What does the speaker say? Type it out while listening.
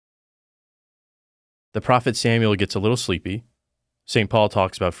The prophet Samuel gets a little sleepy. St. Paul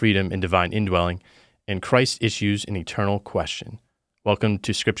talks about freedom and divine indwelling, and Christ issues an eternal question. Welcome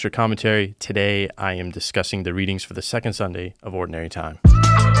to Scripture Commentary. Today I am discussing the readings for the second Sunday of Ordinary Time.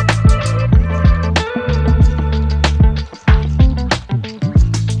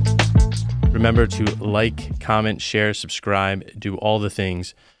 Remember to like, comment, share, subscribe, do all the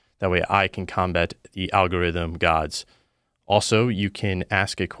things. That way I can combat the algorithm gods. Also, you can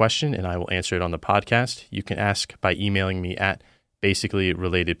ask a question and I will answer it on the podcast. You can ask by emailing me at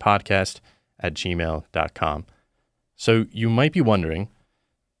basicallyrelatedpodcast@gmail.com. So you might be wondering,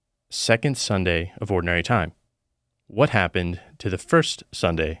 second Sunday of Ordinary Time, what happened to the first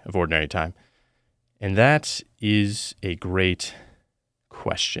Sunday of Ordinary Time? And that is a great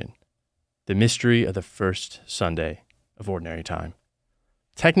question. The mystery of the first Sunday of Ordinary Time.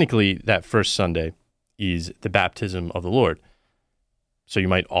 Technically, that first Sunday is the baptism of the Lord. So you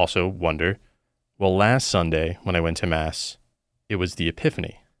might also wonder, well, last Sunday when I went to Mass, it was the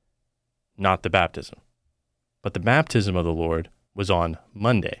Epiphany, not the baptism. But the baptism of the Lord was on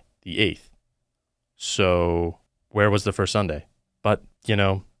Monday, the 8th. So where was the first Sunday? But,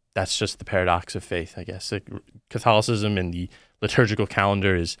 that's just the paradox of faith, I guess. Catholicism and the liturgical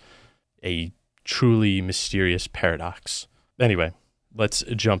calendar is a truly mysterious paradox. Anyway, let's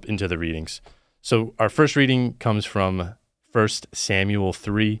jump into the readings. So our first reading comes from 1 Samuel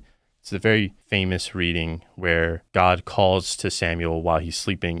 3. It's a very famous reading where God calls to Samuel while he's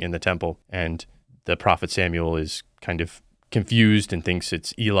sleeping in the temple, and the prophet Samuel is kind of confused and thinks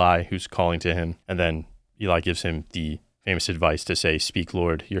it's Eli who's calling to him, and then Eli gives him the famous advice to say, "Speak,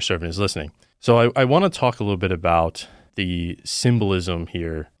 Lord, your servant is listening." So I want to talk a little bit about the symbolism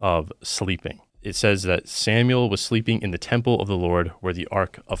here of sleeping. It says that Samuel was sleeping in the temple of the Lord where the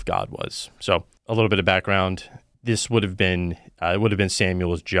ark of God was. So a little bit of background. This would have been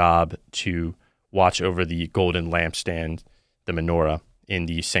Samuel's job to watch over the golden lampstand, the menorah, in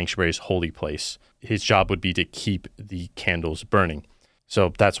the sanctuary's holy place. His job would be to keep the candles burning.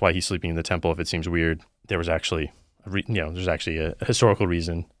 So that's why he's sleeping in the temple. If it seems weird, there was actually a historical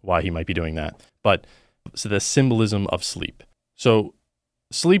reason why he might be doing that. But so the symbolism of sleep. So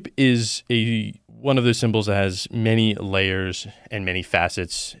sleep is one of those symbols that has many layers and many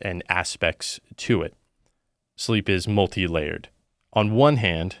facets and aspects to it. Sleep is multi-layered. On one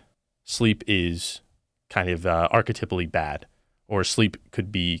hand, sleep is kind of archetypally bad, or sleep could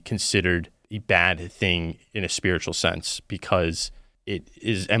be considered a bad thing in a spiritual sense because it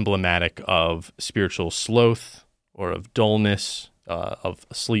is emblematic of spiritual sloth or of dullness, of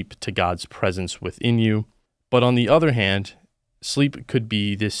sleep to God's presence within you. But on the other hand, sleep could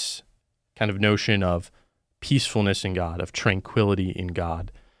be this kind of notion of peacefulness in God, of tranquility in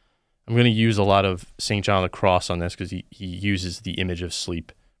God. I'm going to use a lot of St. John of the Cross on this because he uses the image of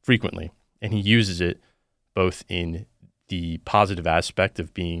sleep frequently. And he uses it both in the positive aspect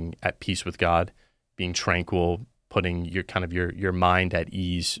of being at peace with God, being tranquil, putting your mind at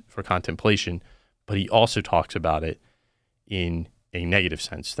ease for contemplation. But he also talks about it in a negative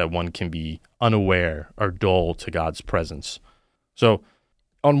sense, that one can be unaware or dull to God's presence. So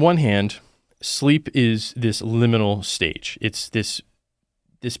on one hand, sleep is this liminal stage. It's this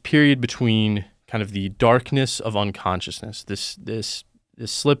period between kind of the darkness of unconsciousness, this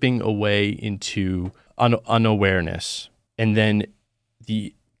slipping away into unawareness. And then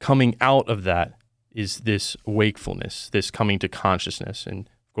the coming out of that is this wakefulness, this coming to consciousness. And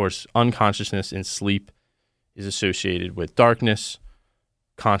of course, unconsciousness in sleep is associated with darkness.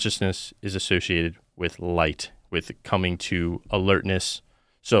 Consciousness is associated with light, with coming to alertness.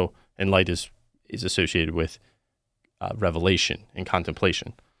 So, and light is associated with revelation and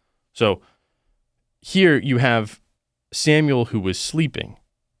contemplation. So here you have Samuel who was sleeping,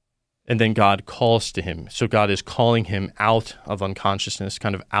 and then God calls to him. So God is calling him out of unconsciousness,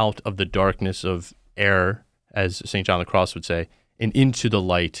 kind of out of the darkness of error, as St. John of the Cross would say, and into the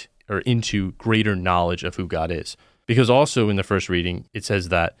light or into greater knowledge of who God is. Because also in the first reading, it says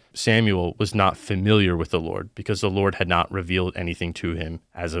that Samuel was not familiar with the Lord because the Lord had not revealed anything to him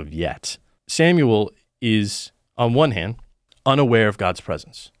as of yet. Samuel is, on one hand, unaware of God's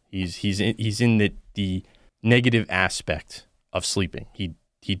presence. He's in the negative aspect of sleeping. He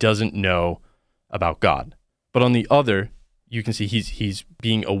doesn't know about God. But on the other, you can see he's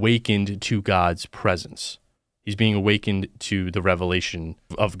being awakened to God's presence. He's being awakened to the revelation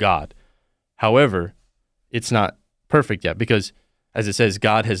of God. However, it's not perfect yet because, as it says,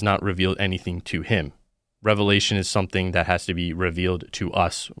 God has not revealed anything to him. Revelation is something that has to be revealed to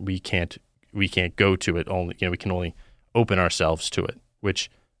us. We can't go to it only. We can only open ourselves to it, which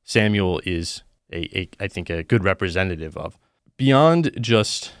Samuel is I think a good representative of. Beyond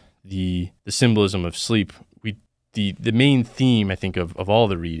just the symbolism of sleep, the main theme, I think, of all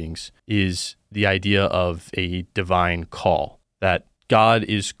the readings is the idea of a divine call, that God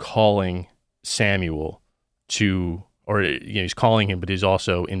is calling Samuel to, or he's calling him, but he's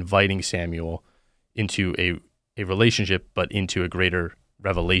also inviting Samuel into a relationship, but into a greater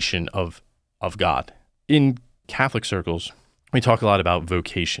revelation of God. In Catholic circles, we talk a lot about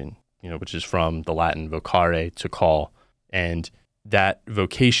vocation, which is from the Latin vocare, to call. And that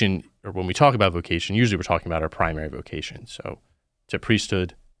vocation, or when we talk about vocation, usually we're talking about our primary vocation. So to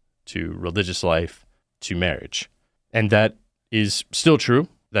priesthood, to religious life, to marriage. And that is still true.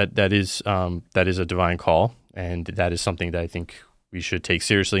 That is a divine call. And that is something that I think we should take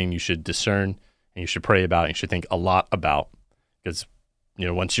seriously, and you should discern, and you should pray about, and you should think a lot about, because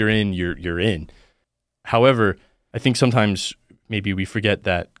once you're in, you're in. However, I think sometimes maybe we forget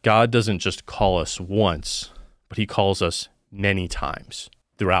that God doesn't just call us once, but he calls us many times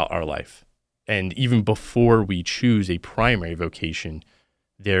throughout our life. And even before we choose a primary vocation,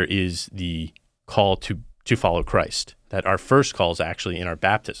 there is the call to follow Christ. That our first call is actually in our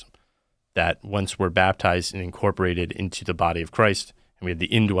baptism. That once we're baptized and incorporated into the body of Christ, and we have the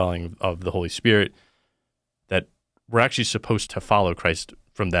indwelling of the Holy Spirit, that we're actually supposed to follow Christ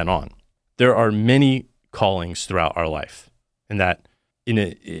from then on. There are many callings throughout our life, and that in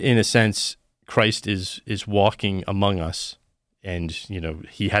a sense, Christ is walking among us, and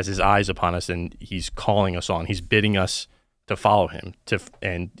he has his eyes upon us, and he's calling us on. He's bidding us to follow him,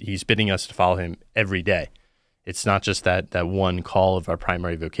 and he's bidding us to follow him every day. It's not just that one call of our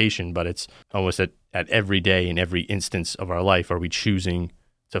primary vocation, but it's almost at every day, in every instance of our life, are we choosing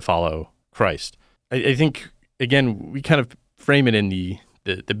to follow Christ. I think, again, we kind of frame it in the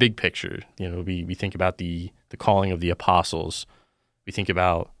big picture. We think about the calling of the apostles. We think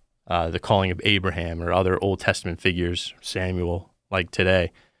about the calling of Abraham or other Old Testament figures, Samuel, like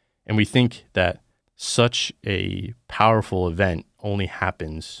today. And we think that such a powerful event only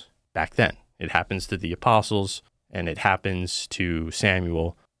happens back then. It happens to the apostles and it happens to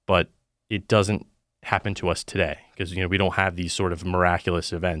Samuel, but it doesn't happen to us today because, we don't have these sort of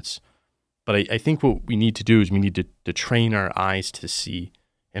miraculous events. But I think what we need to do is we need to train our eyes to see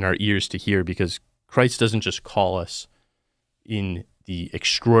and our ears to hear, because Christ doesn't just call us in the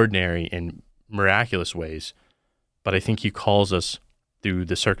extraordinary and miraculous ways, but I think he calls us through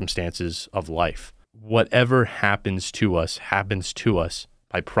the circumstances of life. Whatever happens to us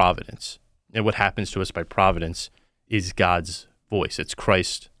by providence. And what happens to us by providence is God's voice. It's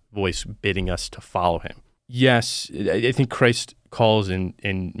Christ's voice bidding us to follow him. Yes, I think Christ calls in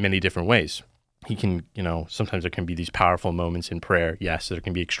many different ways. He can, sometimes there can be these powerful moments in prayer. Yes, there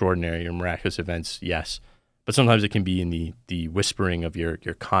can be extraordinary or miraculous events. Yes. But sometimes it can be in the whispering of your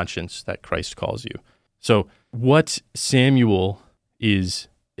conscience that Christ calls you. So what Samuel is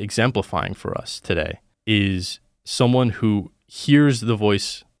exemplifying for us today is someone who hears the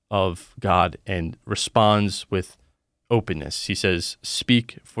voice of God and responds with openness. He says,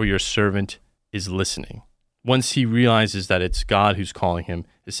 "Speak, for your servant is listening." Once he realizes that it's God who's calling him,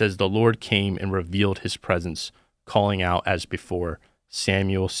 it says, "The Lord came and revealed his presence, calling out as before,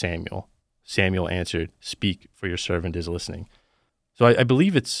 'Samuel, Samuel.' Samuel answered, 'Speak, for your servant is listening.'" So I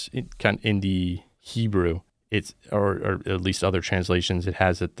believe it's in the Hebrew, or at least other translations, it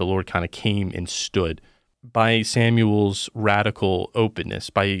has that the Lord kind of came and stood. By Samuel's radical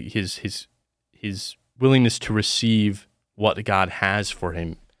openness, by his willingness to receive what God has for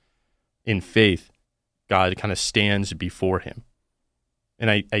him in faith, God kind of stands before him.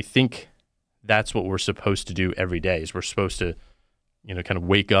 And I think that's what we're supposed to do every day, is we're supposed to, kind of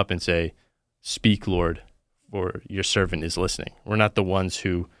wake up and say, "Speak, Lord, for your servant is listening." We're not the ones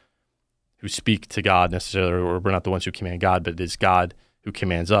who speak to God necessarily, or we're not the ones who command God, but it is God who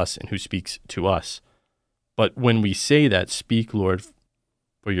commands us and who speaks to us. But when we say that, "Speak, Lord,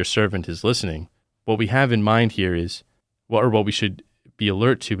 for your servant is listening," what we have in mind here is, what we should be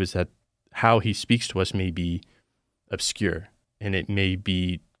alert to is that how he speaks to us may be obscure, and it may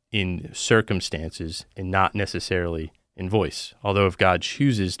be in circumstances and not necessarily in voice. Although if God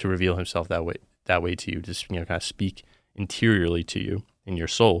chooses to reveal himself that way to you, just kind of speak interiorly to you in your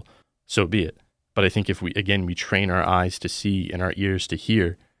soul, so be it. But I think if we train our eyes to see and our ears to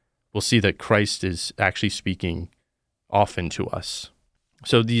hear, we'll see that Christ is actually speaking often to us.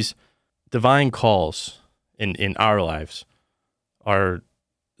 So these divine calls in our lives are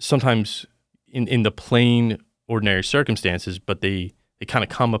sometimes in the plain, ordinary circumstances, but they kind of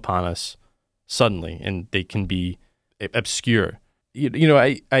come upon us suddenly, and they can be obscure.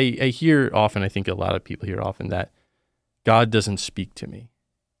 I hear often, I think a lot of people hear often, that God doesn't speak to me,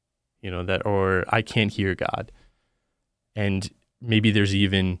 or I can't hear God. And maybe there's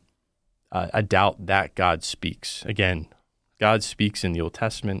even a doubt that God speaks. Again, God speaks in the Old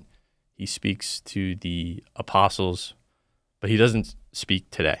Testament. He speaks to the apostles, but he doesn't speak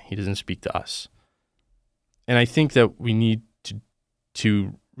today. He doesn't speak to us. And I think that we need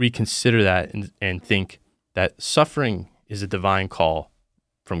to reconsider that and think that suffering is a divine call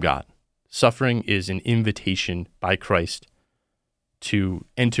from God. Suffering is an invitation by Christ to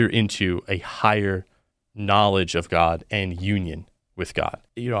enter into a higher knowledge of God and union with God.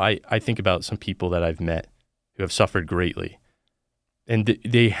 I think about some people that I've met who have suffered greatly, and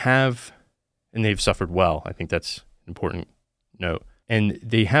they've suffered well. I think that's an important note. And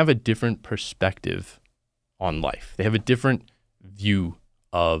they have a different perspective on life. They have a different view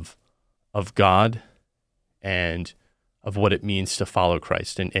of God and of what it means to follow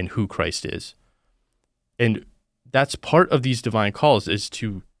Christ and who Christ is. And that's part of these divine calls, is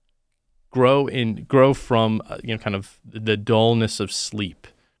to grow from kind of the dullness of sleep,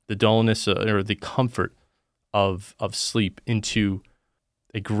 the dullness or the comfort of sleep, into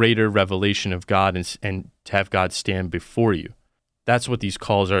a greater revelation of God and to have God stand before you. That's what these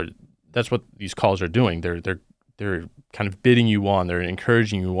calls are. That's what these calls are doing. They're kind of bidding you on. They're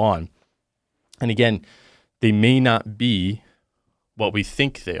encouraging you on. And again, they may not be what we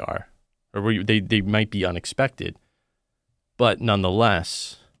think they are, or they might be unexpected, but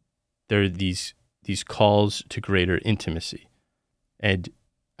nonetheless, there are these calls to greater intimacy. And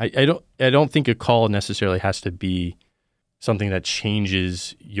I don't think a call necessarily has to be something that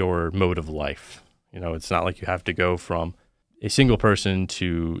changes your mode of life. It's not like you have to go from a single person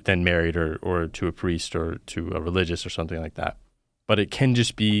to then married or to a priest or to a religious or something like that. But it can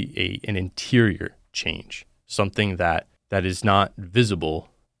just be an interior change, something that is not visible.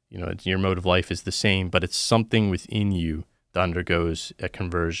 Your mode of life is the same, but it's something within you that undergoes a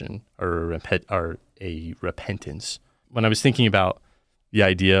conversion or a repentance. When I was thinking about the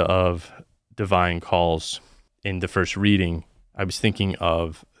idea of divine calls in the first reading, I was thinking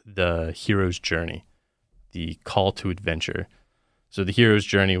of the hero's journey, the call to adventure. So the hero's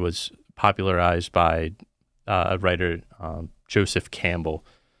journey was popularized by a writer, Joseph Campbell.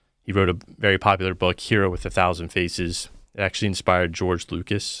 He wrote a very popular book, Hero with 1,000 Faces. It actually inspired George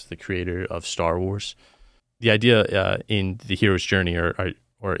Lucas, the creator of Star Wars. The idea in the hero's journey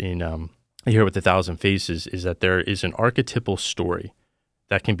or in A Hero with 1,000 Faces is that there is an archetypal story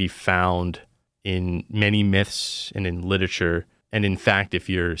that can be found in many myths and in literature. And in fact, if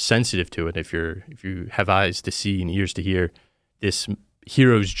you're sensitive to it, if you have eyes to see and ears to hear, this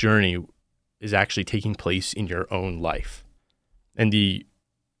hero's journey is actually taking place in your own life. And the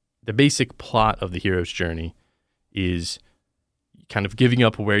basic plot of the hero's journey is kind of giving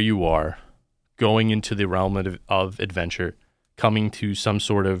up where you are, going into the realm of adventure, coming to some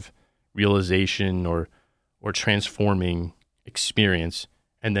sort of realization or transforming experience,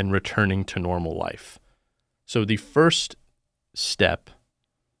 and then returning to normal life. So the first step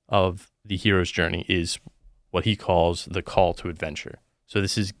of the hero's journey is what he calls the call to adventure. So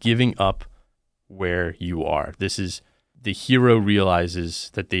this is giving up where you are. This is the hero realizes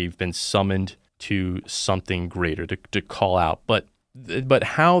that they've been summoned to something greater, to call out. But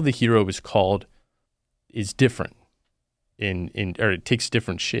how the hero is called is different or it takes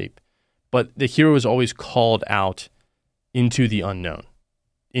different shape. But the hero is always called out into the unknown,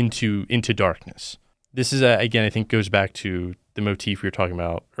 into darkness. This is, again, I think goes back to the motif we were talking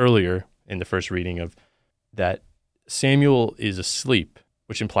about earlier in the first reading of that Samuel is asleep,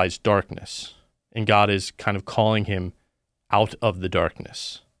 which implies darkness. And God is kind of calling him out of the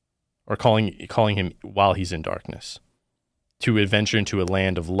darkness, or calling him while he's in darkness, to adventure into a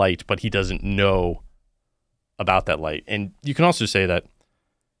land of light, but he doesn't know about that light. And you can also say that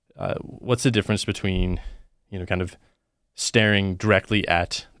what's the difference between, kind of staring directly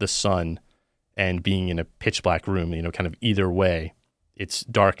at the sun and being in a pitch black room? Kind of either way, it's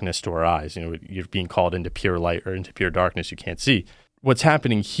darkness to our eyes. You're being called into pure light or into pure darkness you can't see. What's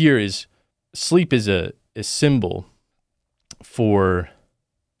happening here is sleep is a symbol for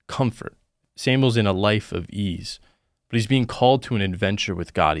comfort. Samuel's in a life of ease, but he's being called to an adventure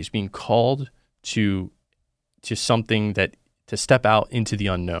with God. He's being called to something to step out into the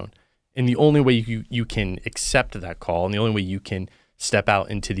unknown. And the only way you can accept that call, and the only way you can step out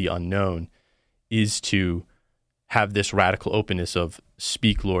into the unknown, is to have this radical openness of,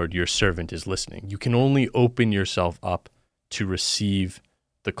 "Speak, Lord, your servant is listening." You can only open yourself up to receive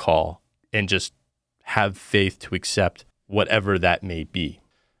the call and just have faith to accept whatever that may be.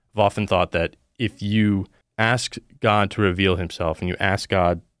 I've often thought that if you ask God to reveal himself and you ask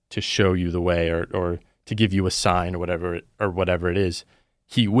God to show you the way or to give you a sign or whatever it is,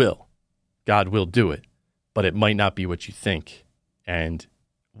 he will. God will do it, but it might not be what you think. And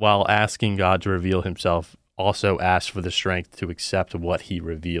while asking God to reveal himself, also asks for the strength to accept what he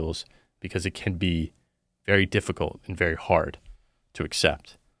reveals, because it can be very difficult and very hard to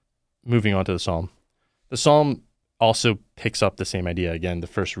accept. Moving on to the psalm. The psalm also picks up the same idea. Again, the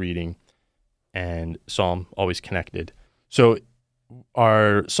first reading and psalm always connected. So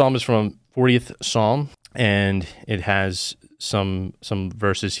our psalm is from 40th Psalm, and it has some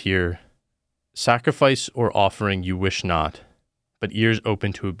verses here. Sacrifice or offering you wish not, but ears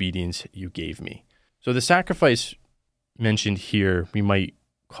open to obedience you gave me. So the sacrifice mentioned here we might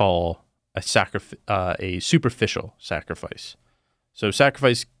call a superficial sacrifice. So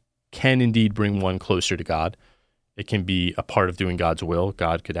sacrifice can indeed bring one closer to God. It can be a part of doing God's will.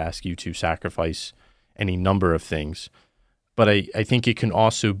 God could ask you to sacrifice any number of things. But I think it can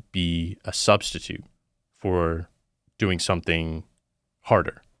also be a substitute for doing something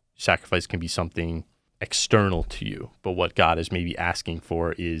harder. Sacrifice can be something external to you, but what God is maybe asking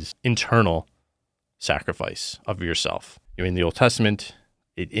for is internal sacrifice of yourself. In the Old Testament,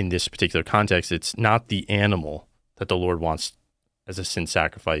 in this particular context, it's not the animal that the Lord wants as a sin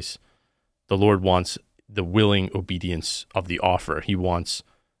sacrifice. The Lord wants the willing obedience of the offerer. He wants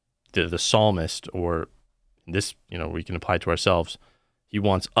the psalmist, or this, we can apply to ourselves. He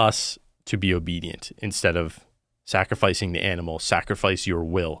wants us to be obedient instead of sacrificing the animal. Sacrifice your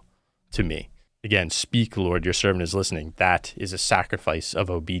will to me. Again, speak, Lord, your servant is listening. That is a sacrifice of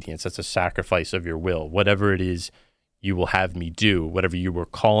obedience. That's a sacrifice of your will. Whatever it is you will have me do, whatever you were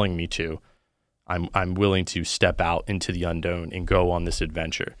calling me to, I'm willing to step out into the unknown and go on this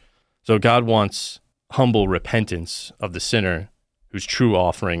adventure. So God wants humble repentance of the sinner whose true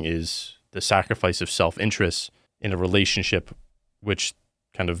offering is the sacrifice of self-interest in a relationship which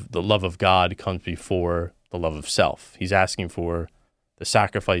kind of the love of God comes before the love of self. He's asking for the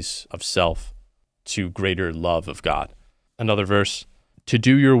sacrifice of self to greater love of God. Another verse, to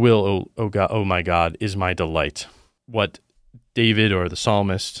do your will, O God, O my God, is my delight. What David or the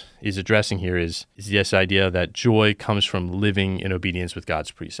psalmist is addressing here is this idea that joy comes from living in obedience with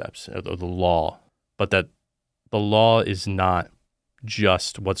God's precepts, or the law, but that the law is not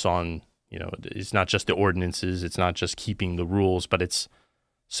just what's on, it's not just the ordinances, it's not just keeping the rules, but it's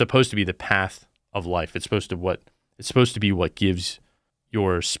supposed to be the path of life. It's supposed to be what gives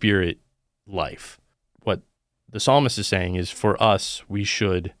your spirit life. What the psalmist is saying is, for us, we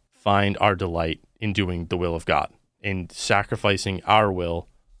should find our delight in doing the will of God, in sacrificing our will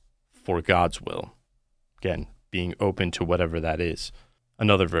for God's will. Again, being open to whatever that is.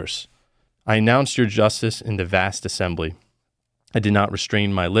 Another verse, I announced your justice in the vast assembly. I did not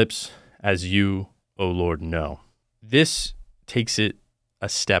restrain my lips, as you, O Lord, know. This takes it a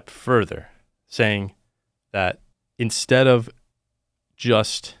step further, saying that instead of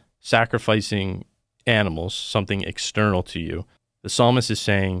just sacrificing animals, something external to you, the psalmist is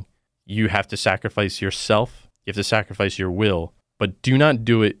saying you have to sacrifice yourself, you have to sacrifice your will, but do not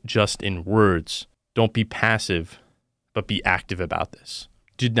do it just in words. Don't be passive, but be active about this.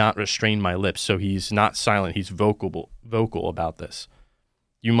 Did not restrain my lips. So he's not silent, he's vocal about this.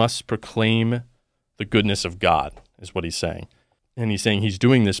 You must proclaim the goodness of God, is what he's saying. And he's saying he's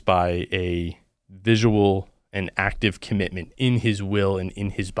doing this by a visual and active commitment in his will and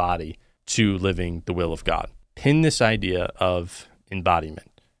in his body to living the will of God. Pin this idea of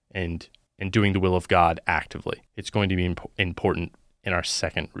embodiment and doing the will of God actively. It's going to be important in our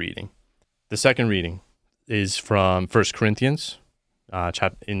second reading. The second reading is from 1 Corinthians,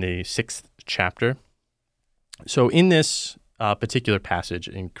 in the 6th chapter. So in this particular passage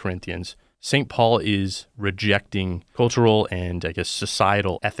in Corinthians, St. Paul is rejecting cultural and,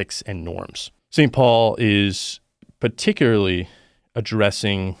 societal ethics and norms. St. Paul is particularly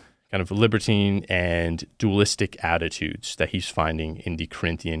addressing kind of libertine and dualistic attitudes that he's finding in the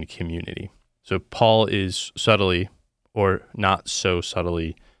Corinthian community. So Paul is subtly, or not so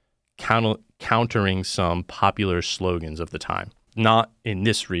subtly, countering some popular slogans of the time. Not in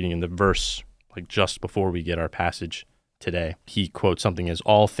this reading, in the verse, just before we get our passage today. He quotes something as,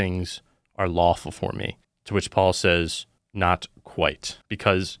 all things are lawful for me, to which Paul says, not quite,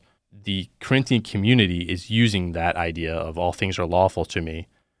 because the Corinthian community is using that idea of all things are lawful to me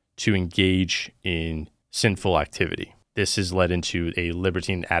to engage in sinful activity. This has led into a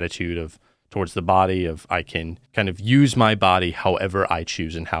libertine attitude towards the body of I can kind of use my body however I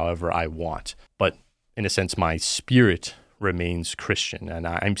choose and however I want. But in a sense, my spirit remains Christian and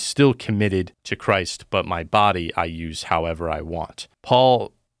I'm still committed to Christ, but my body I use however I want.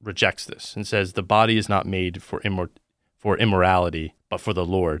 Paul rejects this and says the body is not made for immorality, but for the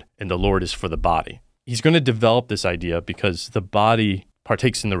Lord, and the Lord is for the body. He's going to develop this idea because the body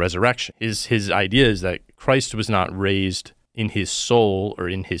partakes in the resurrection. His idea is that Christ was not raised in his soul or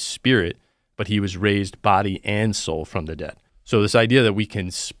in his spirit, but he was raised body and soul from the dead. So this idea that we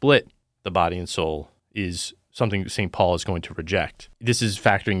can split the body and soul is something St. Paul is going to reject. This is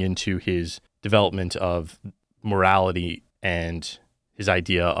factoring into his development of morality and his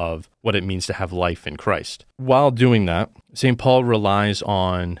idea of what it means to have life in Christ. While doing that, St. Paul relies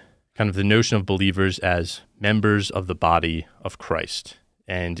on kind of the notion of believers as members of the body of Christ.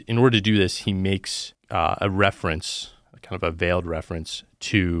 And in order to do this, he makes a reference, kind of a veiled reference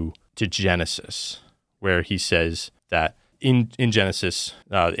to Genesis, where he says that in Genesis,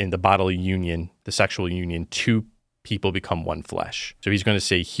 in the bodily union, the sexual union, two people become one flesh. So he's going to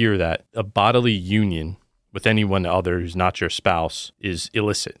say here that a bodily union with anyone other who's not your spouse is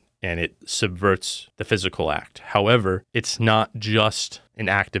illicit and it subverts the physical act. However, it's not just an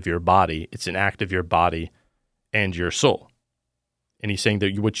act of your body, it's an act of your body and your soul. And he's saying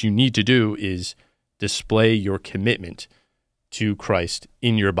that what you need to do is display your commitment to Christ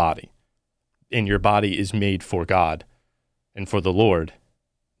in your body. And your body is made for God and for the Lord,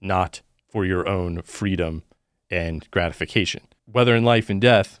 not for your own freedom and gratification. Whether in life and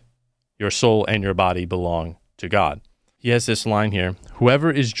death, your soul and your body belong to God. He has this line here,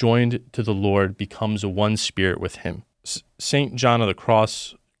 whoever is joined to the Lord becomes one spirit with him. St. John of the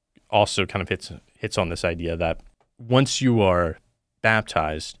Cross also kind of hits on this idea that once you are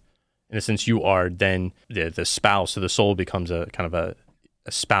baptized, in a sense, you are then the spouse, so the soul becomes a kind of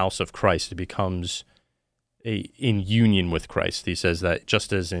a spouse of Christ. It becomes in union with Christ. He says that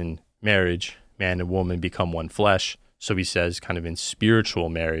just as in marriage, man and woman become one flesh, so he says kind of in spiritual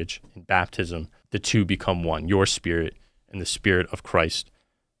marriage, in baptism, the two become one. Your spirit and the spirit of Christ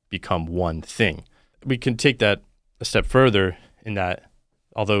become one thing. We can take that a step further in that,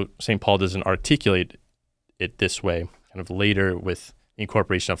 although St. Paul doesn't articulate it this way, kind of later with the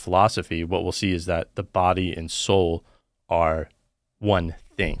incorporation of philosophy, what we'll see is that the body and soul are one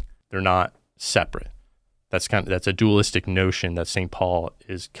thing. They're not separate. That's a dualistic notion that St. Paul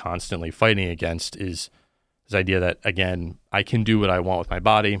is constantly fighting against, is this idea that, again, I can do what I want with my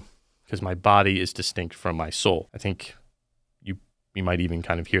body because my body is distinct from my soul. I think you might even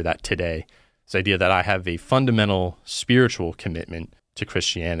kind of hear that today. This idea that I have a fundamental spiritual commitment to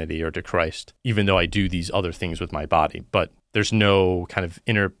Christianity or to Christ, even though I do these other things with my body. But there's no kind of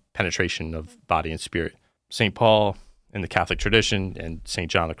inner penetration of body and spirit. St. Paul in the Catholic tradition and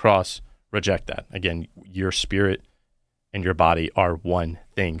St. John of the Cross reject that. Again, your spirit and your body are one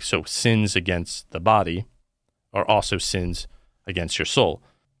thing. So sins against the body are also sins against your soul.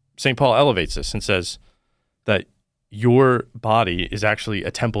 St. Paul elevates this and says that your body is actually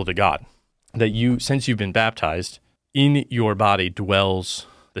a temple to God, that you, since you've been baptized, in your body dwells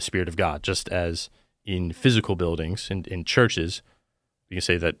the Spirit of God, just as in physical buildings and in churches, you can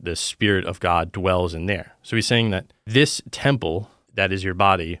say that the Spirit of God dwells in there. So he's saying that this temple, that is your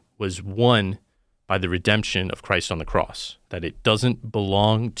body, was won by the redemption of Christ on the cross, that it doesn't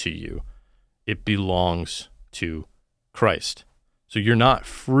belong to you, it belongs to Christ. So you're not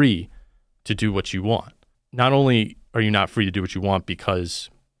free to do what you want. Not only are you not free to do what you want because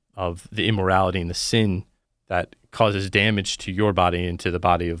of the immorality and the sin that causes damage to your body and to the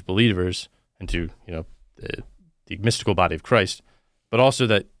body of believers and to the mystical body of Christ, but also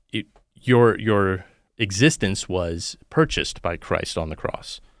that your existence was purchased by Christ on the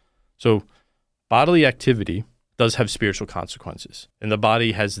cross. So bodily activity does have spiritual consequences, and the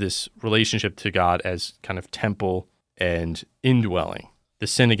body has this relationship to God as kind of temple and indwelling. The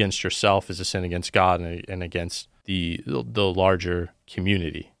sin against yourself is a sin against God and against the larger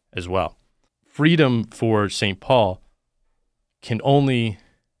community as well. Freedom for St. Paul can only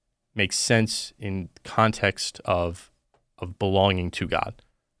make sense in context of belonging to God,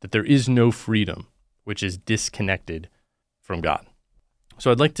 that there is no freedom which is disconnected from God.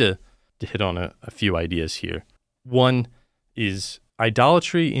 So I'd like to hit on a few ideas here. One is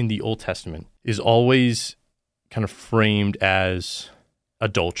idolatry in the Old Testament is always kind of framed as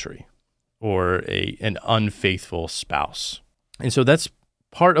adultery or an unfaithful spouse. And so that's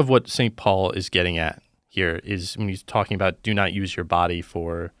part of what St. Paul is getting at here, is when he's talking about do not use your body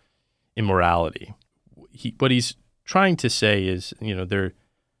for immorality. What he's trying to say is, there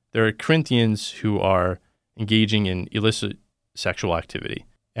are Corinthians who are engaging in illicit sexual activity,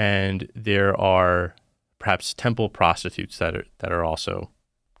 and there are perhaps temple prostitutes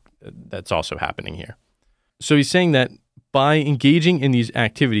that's also happening here. So he's saying that by engaging in these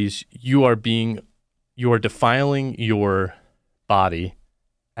activities, you are defiling your body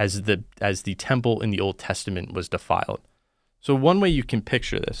as the temple in the Old Testament was defiled. So one way you can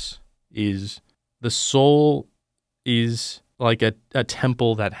picture this is the soul is like a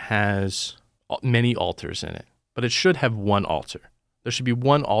temple that has many altars in it. but it should have one altar. There should be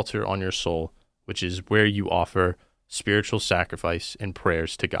one altar on your soul, which is where you offer spiritual sacrifice and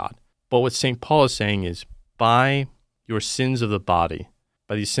prayers to God. But what St. Paul is saying is, by your sins of the body,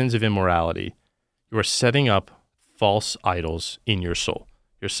 by these sins of immorality, you are setting up false idols in your soul.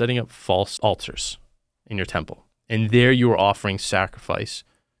 You're setting up false altars in your temple. And there you are offering sacrifice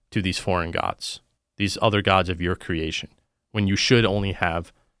to these foreign gods, these other gods of your creation, when you should only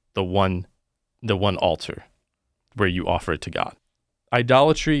have the one altar where you offer it to God.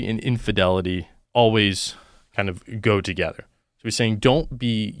 Idolatry and infidelity always kind of go together. So he's saying,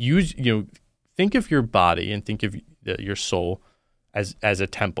 think of your body and think of your soul as a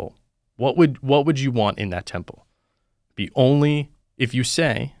temple. What would you want in that temple? If you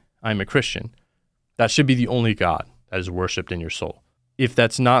say, I'm a Christian, that should be the only God that is worshipped in your soul. If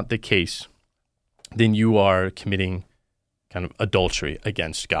that's not the case, then you are committing kind of adultery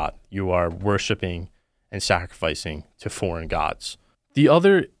against God. You are worshiping and sacrificing to foreign gods. The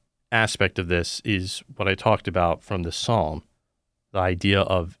other aspect of this is what I talked about from the Psalm, the idea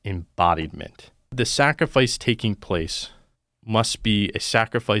of embodiment. The sacrifice taking place must be a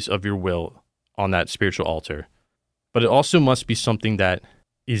sacrifice of your will on that spiritual altar, but it also must be something that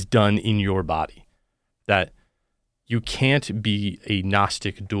is done in your body, that you can't be a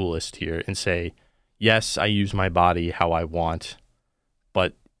Gnostic dualist here and say, yes, I use my body how I want,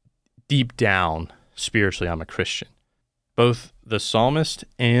 but deep down, spiritually, I'm a Christian. Both the psalmist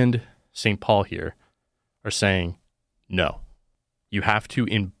and St. Paul here are saying, no, you have to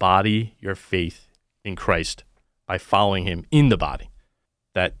embody your faith in Christ by following him in the body,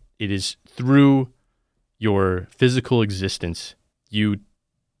 that it is through your physical existence you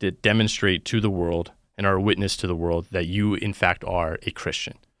demonstrate to the world and are a witness to the world that you, in fact, are a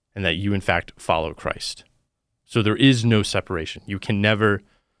Christian and that you, in fact, follow Christ. So there is no separation. You can never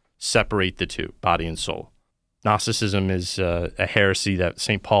separate the two, body and soul. Gnosticism is a heresy that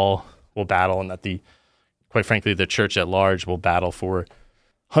St. Paul will battle and that quite frankly, the church at large will battle for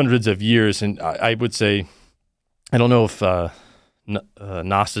hundreds of years. And I would say, I don't know if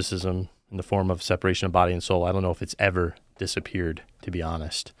Gnosticism in the form of separation of body and soul, I don't know if it's ever disappeared, to be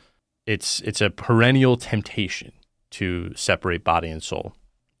honest. It's a perennial temptation to separate body and soul.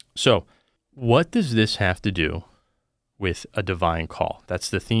 So what does this have to do with a divine call? That's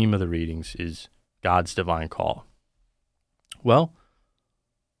the theme of the readings, is God's divine call. Well,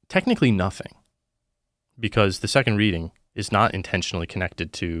 technically nothing, because the second reading is not intentionally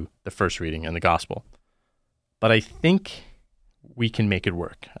connected to the first reading in the gospel. But I think we can make it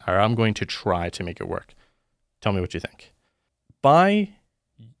work, or I'm going to try to make it work. Tell me what you think. By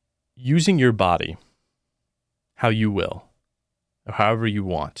using your body how you will, or however you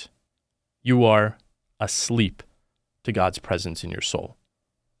want, you are asleep to God's presence in your soul.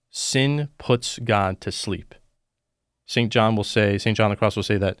 Sin puts God to sleep. St. John the Cross will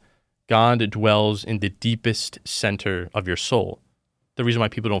say that God dwells in the deepest center of your soul. The reason why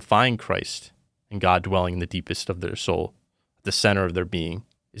people don't find Christ and God dwelling in the deepest of their soul, the center of their being,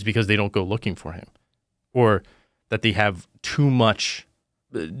 is because they don't go looking for him, or that they have too many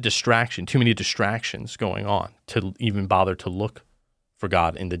distractions going on to even bother to look for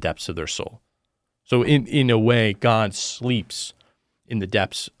God in the depths of their soul. So in a way, God sleeps in the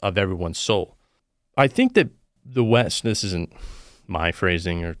depths of everyone's soul. I think that the West, this isn't my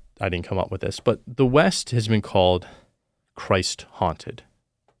phrasing, or I didn't come up with this, but the West has been called Christ haunted.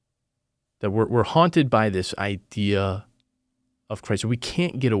 That we're haunted by this idea of Christ. We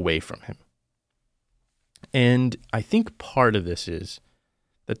can't get away from him. And I think part of this is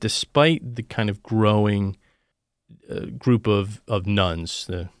that despite the kind of growing group of nuns,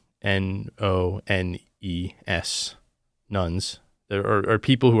 the N-O-N-E-S, nuns, there are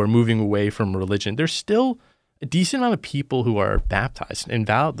people who are moving away from religion, there's still a decent amount of people who are baptized,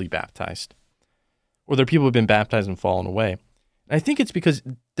 invalidly baptized, or there are people who have been baptized and fallen away. And I think it's because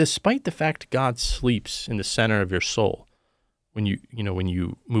despite the fact God sleeps in the center of your soul, when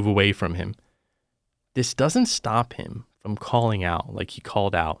you move away from him, this doesn't stop him from calling out like he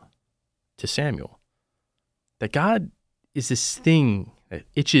called out to Samuel. That God is this thing that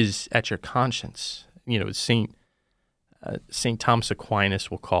itches at your conscience. St. Thomas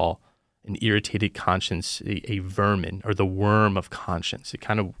Aquinas will call an irritated conscience a vermin, or the worm of conscience. It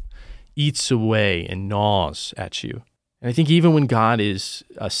kind of eats away and gnaws at you. And I think even when God is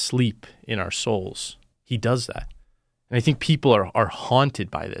asleep in our souls, he does that. And I think people are haunted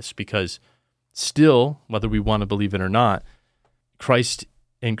by this because still, whether we want to believe it or not, Christ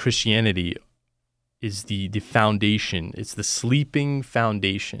and Christianity is the foundation. It's the sleeping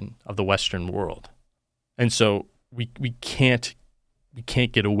foundation of the Western world. And so we can't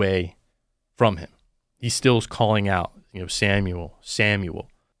get away from him. He still is calling out, Samuel, Samuel.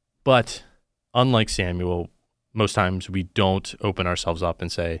 But unlike Samuel, most times we don't open ourselves up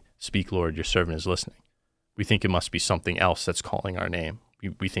and say, "Speak, Lord, your servant is listening." We think it must be something else that's calling our name.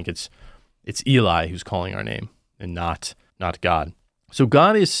 We think it's Eli who's calling our name and not God. So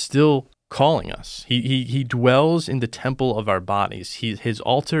God is still calling us. He dwells in the temple of our bodies. His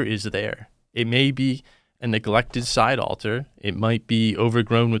altar is there. It may be a neglected side altar. It might be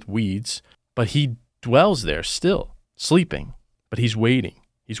overgrown with weeds, but he dwells there still, sleeping. But he's waiting.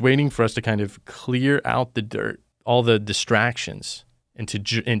 He's waiting for us to kind of clear out the dirt, all the distractions, and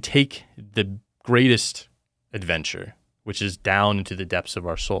take the greatest adventure, which is down into the depths of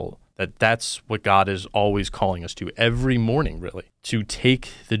our soul. That's what God is always calling us to every morning, really, to take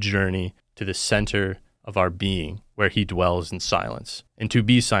the journey to the center of our being where he dwells in silence and to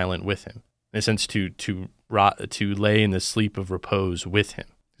be silent with him. In a sense, to lay in the sleep of repose with him.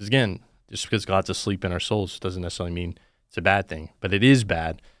 Because again, just because God's asleep in our souls doesn't necessarily mean it's a bad thing, but it is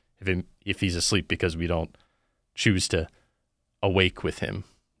bad if he's asleep because we don't choose to awake with him,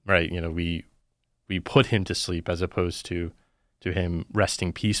 right? We put him to sleep as opposed to him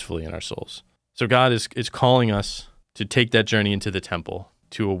resting peacefully in our souls. So God is calling us to take that journey into the temple,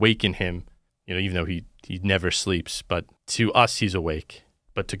 to awaken him, even though he never sleeps, but to us he's awake,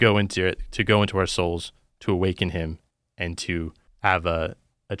 but to go into our souls, to awaken him and to have a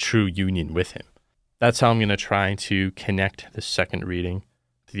true union with him. That's how I'm going to try to connect the second reading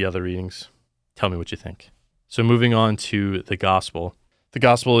to the other readings. Tell me what you think. So moving on to the gospel. The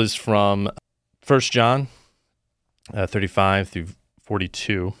gospel is from 1 John 35 through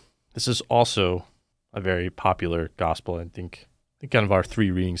 42. This is also a very popular gospel. I think kind of our three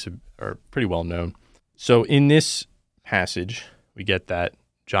readings are pretty well known. So in this passage, we get that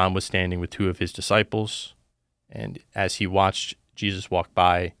John was standing with two of his disciples, and as he watched Jesus walk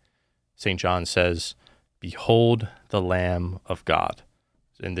by, St. John says, "Behold the Lamb of God."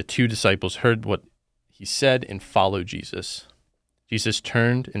 And the two disciples heard what he said and followed Jesus. Jesus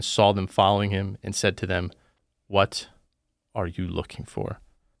turned and saw them following him and said to them, "What are you looking for?"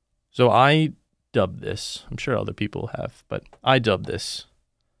 So I dubbed this, I'm sure other people have, but I dubbed this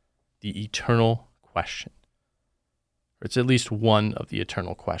the eternal question. Or it's at least one of the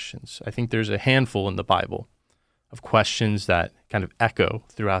eternal questions. I think there's a handful in the Bible of questions that kind of echo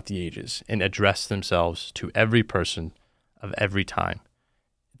throughout the ages and address themselves to every person of every time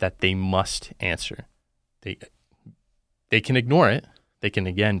that they must answer. They can ignore it. They can,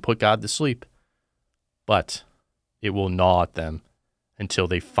 again, put God to sleep, but it will gnaw at them until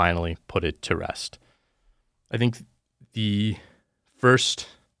they finally put it to rest. I think the first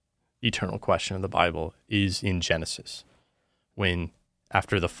eternal question of the Bible is in Genesis, when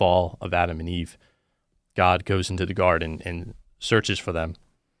after the fall of Adam and Eve, God goes into the garden and searches for them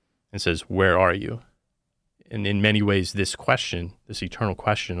and says, "Where are you?" And in many ways, this question, this eternal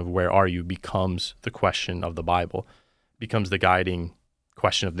question of where are you, becomes the question of the Bible, becomes the guiding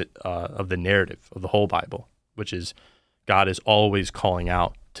question of the narrative of the whole Bible, which is God is always calling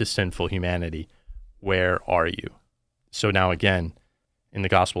out to sinful humanity, "Where are you?" So now again, in the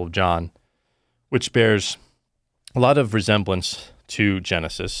Gospel of John, which bears a lot of resemblance to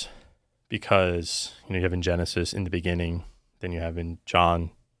Genesis, because you have in Genesis, in the beginning, then you have in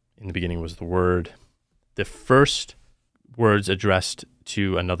John, in the beginning was the Word. The first words addressed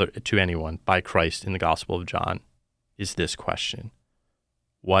to anyone by Christ in the Gospel of John is this question: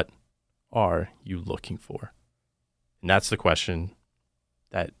 "What are you looking for?" And that's the question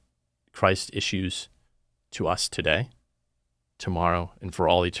that Christ issues to us today, tomorrow, and for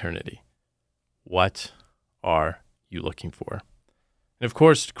all eternity. What are you looking for? And of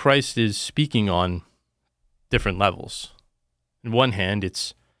course, Christ is speaking on different levels. On one hand,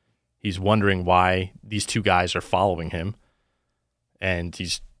 he's wondering why these two guys are following him, and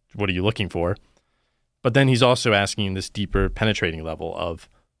what are you looking for? But then he's also asking this deeper, penetrating level of,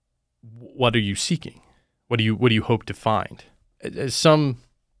 what are you seeking? What do you hope to find? As some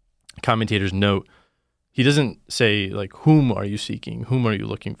commentators note, he doesn't say, like, whom are you seeking? Whom are you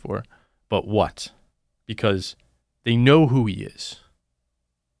looking for? But what? Because they know who he is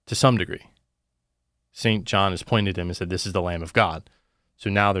to some degree. St. John has pointed to him and said, "This is the Lamb of God." So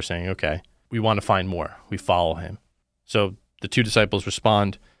now they're saying, okay, we want to find more. We follow him. So the two disciples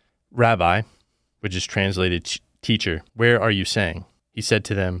respond, "Rabbi," which is translated teacher, "where are you staying?" He said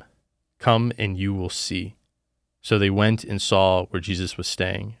to them, "Come and you will see." So they went and saw where Jesus was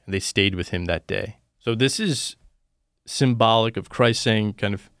staying, and they stayed with him that day. So this is symbolic of Christ saying,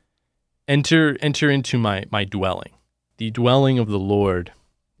 kind of, enter into my dwelling. The dwelling of the Lord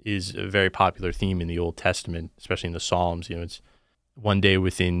is a very popular theme in the Old Testament, especially in the Psalms. It's one day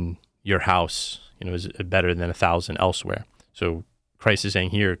within your house, is better than 1,000 elsewhere. So Christ is saying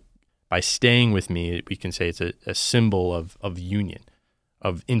here, by staying with me, we can say it's a symbol of union,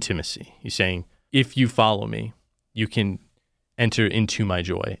 of intimacy. He's saying, if you follow me, you can enter into my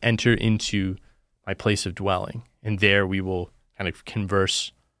joy, enter into my place of dwelling, and there we will kind of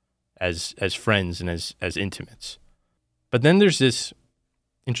converse as friends and as intimates. But then there's this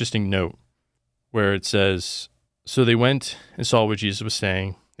interesting note where it says, so they went and saw what Jesus was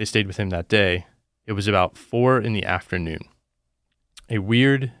saying. They stayed with him that day. It was about 4 p.m. A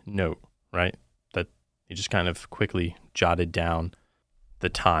weird note, right? That he just kind of quickly jotted down the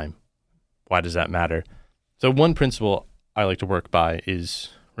time. Why does that matter? So one principle I like to work by is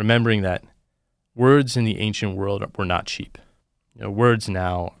remembering that words in the ancient world were not cheap. Words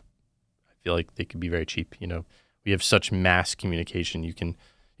now, I feel like they could be very cheap. We have such mass communication. You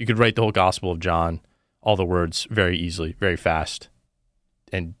could write the whole Gospel of John, all the words very easily, very fast,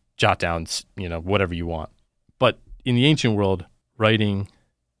 and jot down, whatever you want. But in the ancient world, writing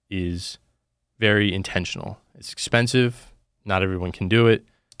is very intentional. It's expensive. Not everyone can do it.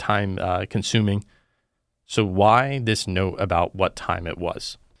 Time consuming. So why this note about what time it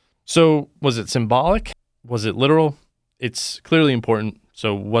was? So was it symbolic? Was it literal? It's clearly important.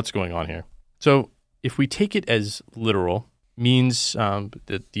 So what's going on here? So if we take it as literal, means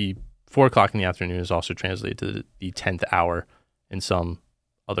that the 4 o'clock in the afternoon is also translated to the 10th hour in some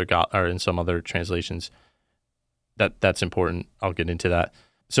other translations. That's important. I'll get into that.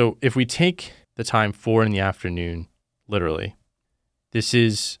 So if we take the time 4 p.m. literally, this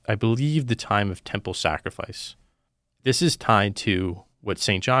is, I believe, the time of temple sacrifice. This is tied to what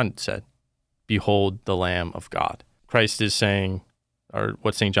St. John said, behold the Lamb of God. Christ is saying, or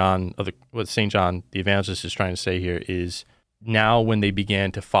what St. John the evangelist is trying to say here is, now when they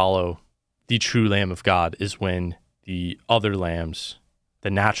began to follow the true Lamb of God is when the other lambs, the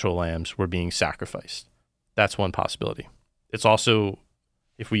natural lambs, were being sacrificed. That's one possibility. It's also,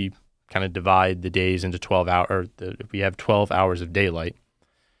 if we kind of divide the days into 12 hours, if we have 12 hours of daylight,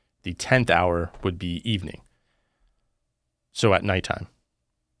 the 10th hour would be evening. So at nighttime.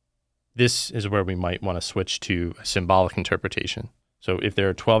 This is where we might want to switch to a symbolic interpretation. So if there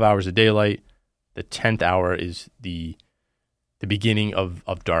are 12 hours of daylight, the 10th hour is the beginning of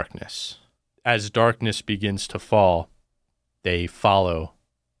darkness. As darkness begins to fall, they follow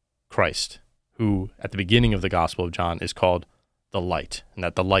Christ, who at the beginning of the Gospel of John is called the light, and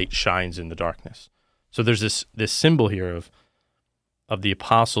that the light shines in the darkness. So there's this symbol here of the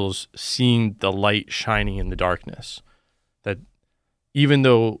apostles seeing the light shining in the darkness, that even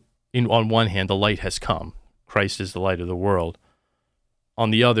though on one hand the light has come, Christ is the light of the world,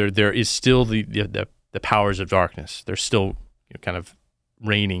 on the other there is still the powers of darkness. They're still kind of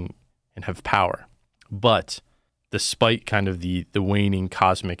reigning and have power. But despite kind of the waning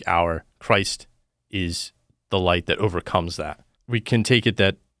cosmic hour, Christ is the light that overcomes that. We can take it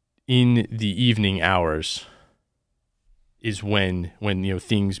that in the evening hours is when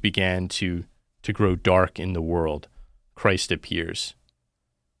things began to grow dark in the world. Christ appears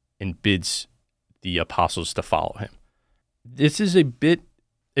and bids the apostles to follow him. This is a bit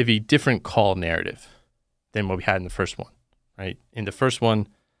of a different call narrative than what we had in the first one, right? In the first one,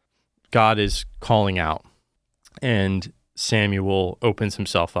 God is calling out, and Samuel opens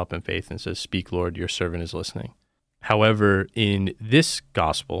himself up in faith and says, "Speak, Lord, your servant is listening." However, in this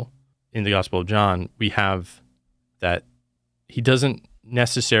gospel, in the Gospel of John, we have that he doesn't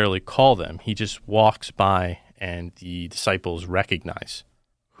necessarily call them. He just walks by, and the disciples recognize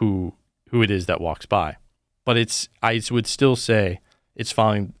who it is that walks by. But I would still say it's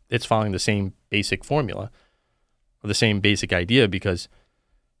following the same basic formula, or the same basic idea, because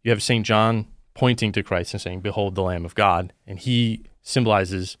you have St. John pointing to Christ and saying, "Behold the Lamb of God," and he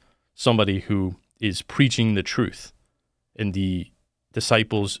symbolizes somebody who is preaching the truth. And the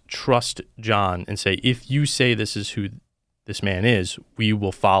disciples trust John and say, if you say this is who this man is, we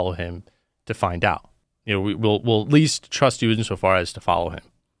will follow him to find out. We'll at least trust you insofar as to follow him.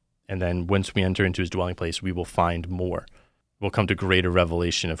 And then once we enter into his dwelling place, we will find more. We'll come to greater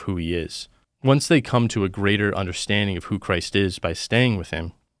revelation of who he is. Once they come to a greater understanding of who Christ is by staying with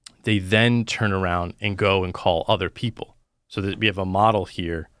him, they then turn around and go and call other people. So that we have a model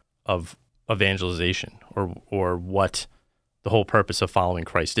here of evangelization, or what the whole purpose of following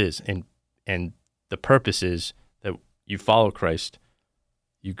Christ is. And the purpose is that you follow Christ,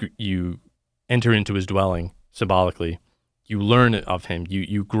 you enter into his dwelling symbolically, you learn of him,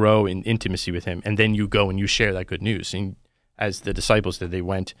 you grow in intimacy with him, and then you go and you share that good news. And as the disciples did, they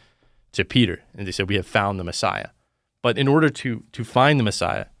went to Peter and they said, "We have found the Messiah." But in order to find the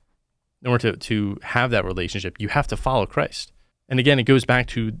Messiah, in order to have that relationship, you have to follow Christ. And again, it goes back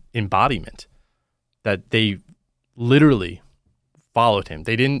to embodiment, that they literally followed him.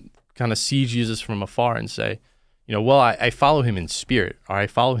 They didn't kind of see Jesus from afar and say, well, I follow him in spirit, or I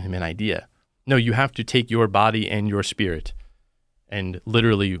follow him in idea. No, you have to take your body and your spirit and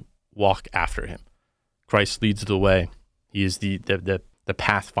literally walk after him. Christ leads the way. He is the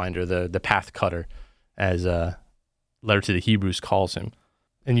pathfinder, the path cutter, as letter to the Hebrews calls him.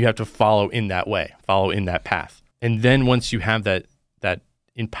 And you have to follow in that way, follow in that path. And then once you have that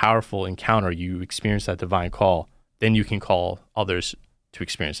powerful encounter, you experience that divine call, then you can call others to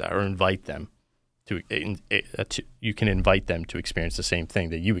experience that, or invite them you can invite them to experience the same thing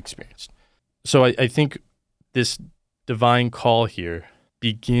that you experienced. So I think this divine call here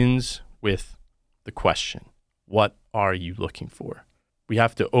begins with the question, what are you looking for? We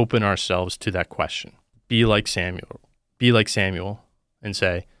have to open ourselves to that question. Be like Samuel and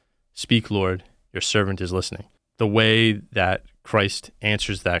say, speak, Lord, your servant is listening. The way that Christ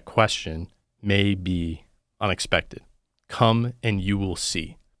answers that question may be unexpected. Come and you will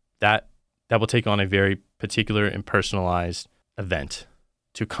see. That will take on a very particular and personalized event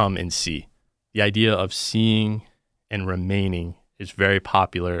to come and see. The idea of seeing and remaining is very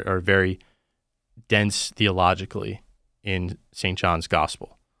popular, or very dense theologically in St. John's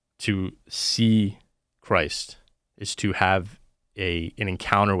Gospel. To see Christ is to have an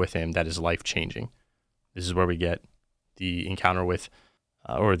encounter with him that is life-changing. This is where we get the encounter with,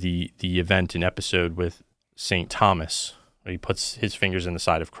 or the event and episode with St. Thomas, where he puts his fingers in the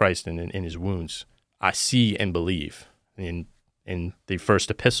side of Christ and in his wounds. I see and believe. In the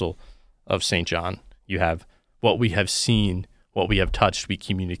first epistle of St. John, you have what we have seen, what we have touched, we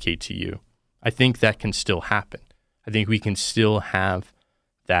communicate to you. I think that can still happen. I think we can still have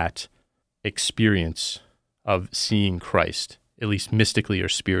that experience of seeing Christ, at least mystically or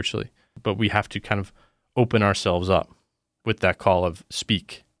spiritually. But we have to kind of open ourselves up with that call of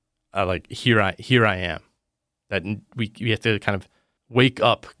speak, like here I am. That we have to kind of wake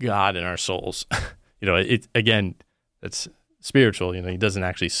up God in our souls. It's spiritual. He doesn't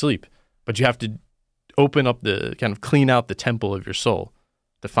actually sleep, but you have to open up clean out the temple of your soul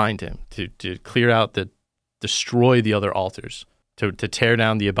to find him, to clear out destroy the other altars, to tear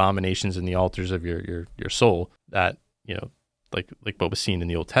down the abominations in the altars of your soul that, like what was seen in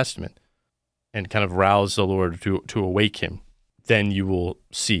the Old Testament, and kind of rouse the Lord to awake him. Then you will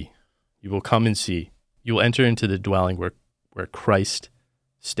see. You will come and see. You will enter into the dwelling where Christ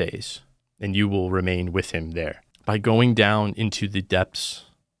stays, and you will remain with him there. By going down into the depths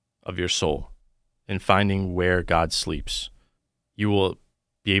of your soul and finding where God sleeps, you will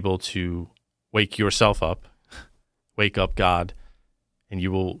be able to wake yourself up, wake up God, and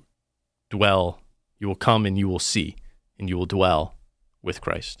you will come and you will see, and you will dwell with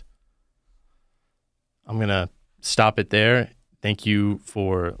Christ. I'm going to stop it there. Thank you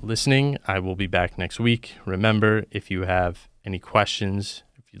for listening. I will be back next week. Remember, if you have any questions,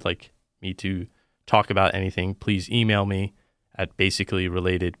 if you'd like me to talk about anything, please email me at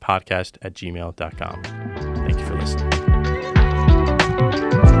basicallyrelatedpodcast@gmail.com. Thank you for listening.